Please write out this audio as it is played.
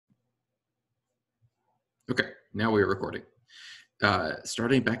Okay, now we are recording.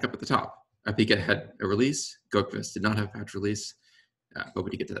 Starting back up at the top, Apika had a release. GoQuest did not have a patch release.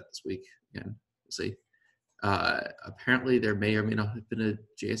 Hoping to get to that this week. Again, we'll see. Apparently, there may or may not have been a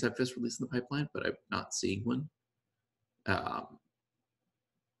JSFS release in the pipeline, but I'm not seeing one.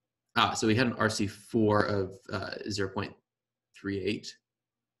 So we had an RC4 of 0.38,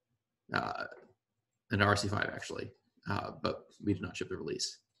 an RC5 actually, but we did not ship the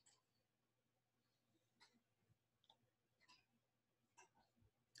release.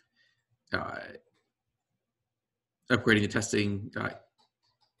 Upgrading the testing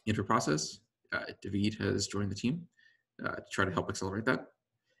inter-process. David has joined the team to try to help accelerate that.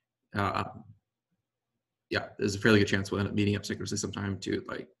 Yeah, there's a fairly good chance we'll end up meeting up synchronously sometime to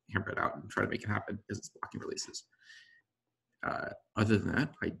like hammer it out and try to make it happen because it's blocking releases. Other than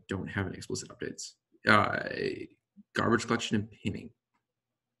that, I don't have any explicit updates. Garbage collection and pinning.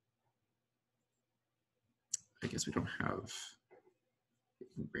 I guess we don't have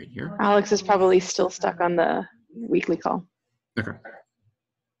right here. Alex is probably still stuck on the weekly call. Okay.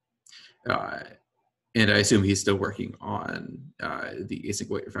 And I assume he's still working on the async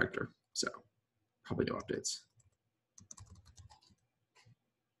weight refactor, so probably no updates.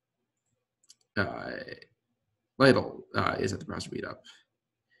 Lytle is at the browser meetup.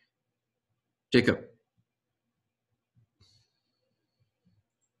 Jacob.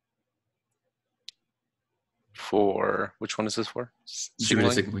 For which one is this for?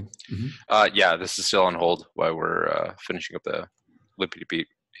 Signaling. Mm-hmm. Yeah, this is still on hold while we're finishing up the libpdp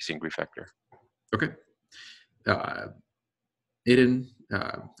async refactor. Okay. Aiden,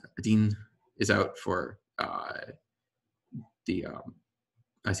 Dean is out for the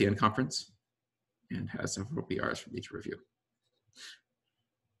ICN conference and has several BRs for me to review.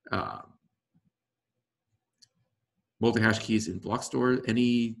 Multi-hash keys in block store.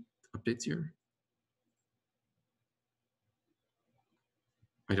 Any updates here?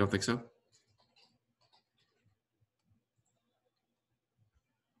 I don't think so.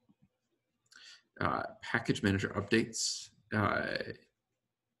 Package manager updates. I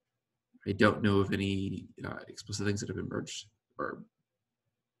don't know of any explicit things that have been merged. Or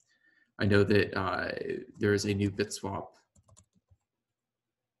I know that there is a new BitSwap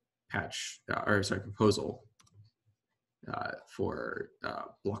patch, proposal for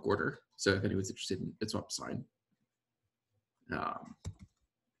block order. So if anyone's interested in BitSwap sign,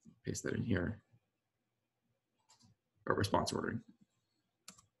 paste that in here. Or response ordering.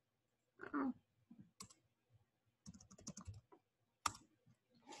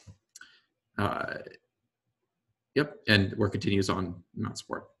 Yep, and work continues on mount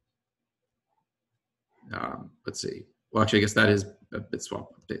support. Let's see. Well, actually, I guess that is a BitSwap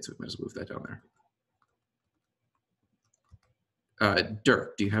update, so we might as well move that down there.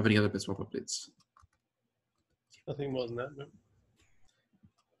 Dirk, do you have any other BitSwap updates? Nothing more than that, no.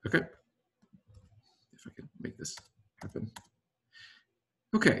 Okay. If I can make this happen.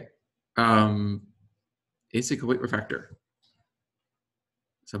 Okay. Async await refactor.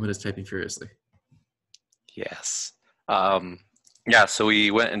 Someone is typing furiously. Yes. Yeah, so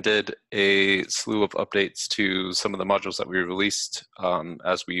we went and did a slew of updates to some of the modules that we released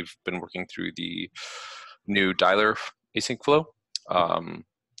as we've been working through the new dialer async flow.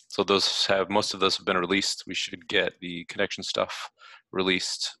 So most of those have been released. We should get the connection stuff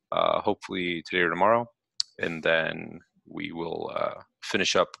released hopefully today or tomorrow. And then we will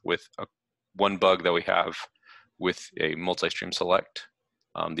finish up with one bug that we have with a multi-stream select,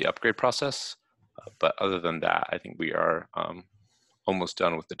 the upgrade process. But other than that, I think we are almost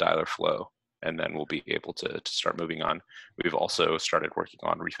done with the dialer flow, and then we'll be able to start moving on. We've also started working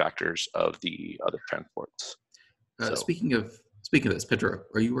on refactors of the other transports. Speaking of this, Pedro,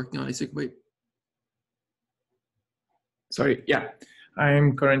 are you working on async wait? Sorry, yeah.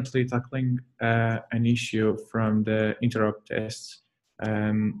 I'm currently tackling an issue from the interrupt tests,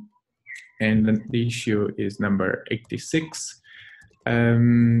 and the issue is number 86.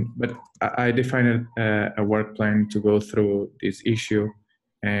 But I defined a work plan to go through this issue,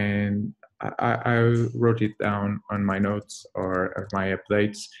 and I wrote it down on my notes or my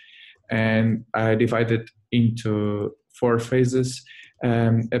updates, and I divided into 4 phases: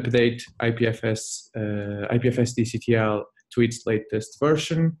 update IPFS DCTL to its latest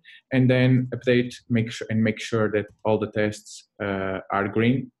version, and then update make sure that all the tests are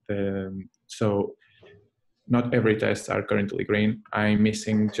green. So not every test are currently green. I'm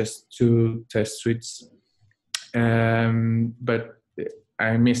missing just 2 test suites, but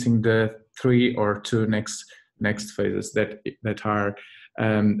I'm missing the 3 or 2 next phases that are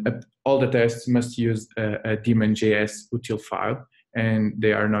all the tests must use a daemon.js util file and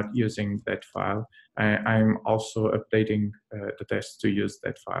they are not using that file, I'm also updating the tests to use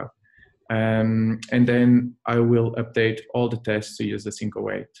that file. And then I will update all the tests to use the async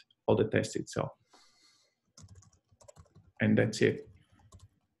await, all the tests itself. And that's it.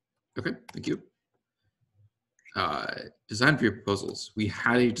 Okay, thank you. Design review proposals. We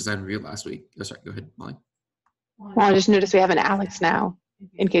had a design review last week. Oh, sorry, go ahead, Molly. Well, I just noticed we have an Alex now,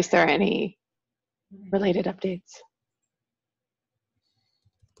 in case there are any related updates.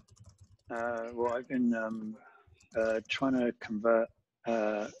 Well, I've been trying to convert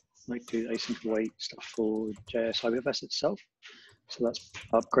like do async await stuff for JS IPFS itself. So that's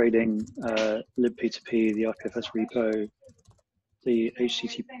upgrading libp2p, the IPFS repo, the the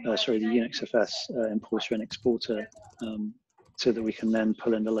UnixFS importer and exporter, so that we can then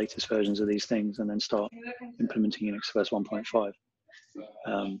pull in the latest versions of these things and then start implementing UnixFS 1.5.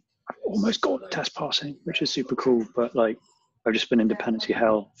 I've almost got test passing, which is super cool, but like I've just been in dependency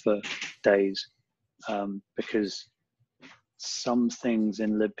hell for days because some things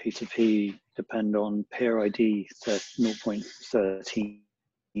in libp2p depend on peer ID 0.13,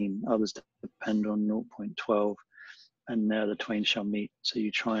 others depend on 0.12, and there the twain shall meet. So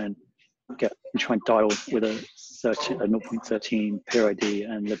you try and dial with a 0.13 peer ID,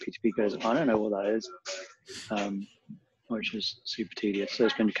 and libp2p goes, I don't know what that is, which is super tedious. So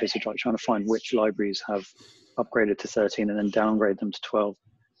it's been a case of trying to find which libraries have upgraded to 13 and then downgrade them to 12.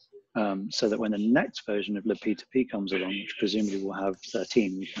 So that when the next version of libp2p comes along, which presumably will have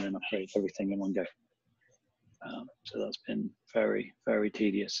 13, we can then upgrade everything in one go. So that's been very, very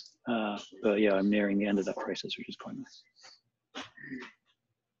tedious. But yeah, I'm nearing the end of that process, which is quite nice.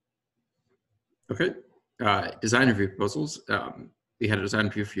 Okay, design review proposals. We had a design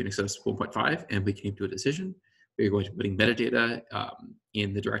review for UnixOS 1.5, and we came to a decision. We're going to be putting metadata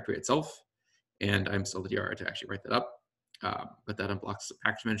in the directory itself, and I'm still the DR to actually write that up. But that unblocks the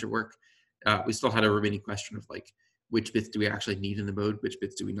package manager work. We still had a remaining question of like, which bits do we actually need in the mode? Which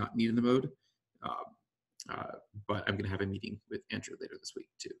bits do we not need in the mode? But I'm going to have a meeting with Andrew later this week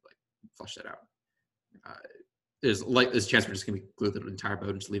to like flush that out. There's a chance we're just going to glue the entire mode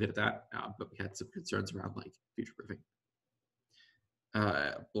and just leave it at that. But we had some concerns around like future proofing.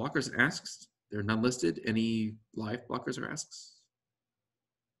 Blockers asks, they're none listed. Any live blockers or asks?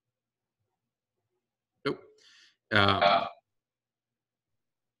 Nope.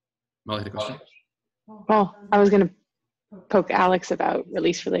 Molly had a question. Well, I was going to poke Alex about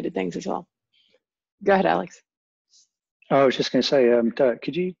release-related things as well. Go ahead, Alex. I was just going to say, Dirk,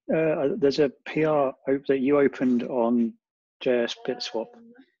 could you, there's a PR that you opened on JS BitSwap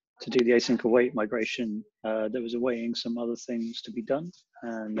to do the async await migration. There was awaiting some other things to be done,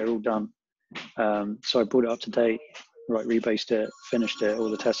 and they're all done. So I brought it up to date, right, rebased it, finished it, all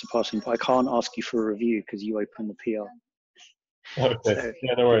the tests are passing, but I can't ask you for a review because you opened the PR. Okay, So,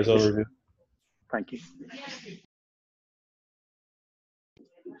 yeah, no worries, I'll review. Thank you.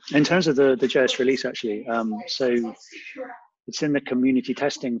 In terms of the JS release, actually, so it's in the community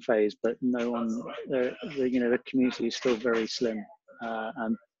testing phase, but no one, the community is still very slim.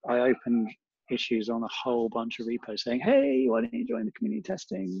 And I opened issues on a whole bunch of repos saying, hey, why don't you join the community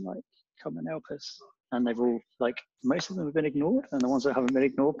testing? Like, come and help us. And they've all, like, most of them have been ignored. And the ones that haven't been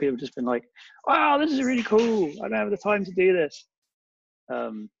ignored, people have just been like, wow, this is really cool. I don't have the time to do this.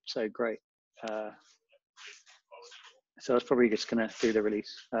 So great. So I was probably just going to do the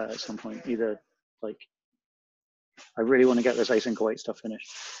release at some point. Either like, I really want to get this async await stuff finished.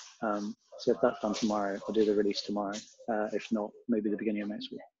 So if that's done tomorrow, I'll do the release tomorrow. If not, maybe the beginning of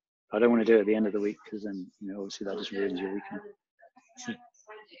next week. I don't want to do it at the end of the week because then, obviously that just ruins your weekend.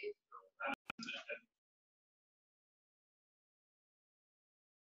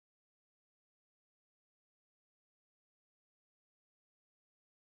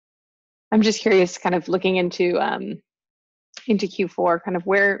 I'm just curious, kind of looking into Q4, kind of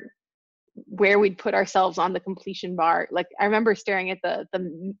where we'd put ourselves on the completion bar. Like I remember staring at the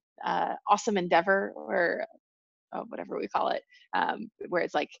awesome endeavor, or whatever we call it, where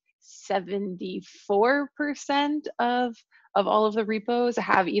it's like 74% of all of the repos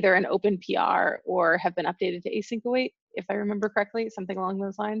have either an open PR or have been updated to async await, if I remember correctly, something along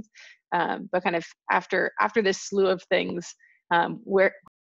those lines. But kind of after this slew of things, where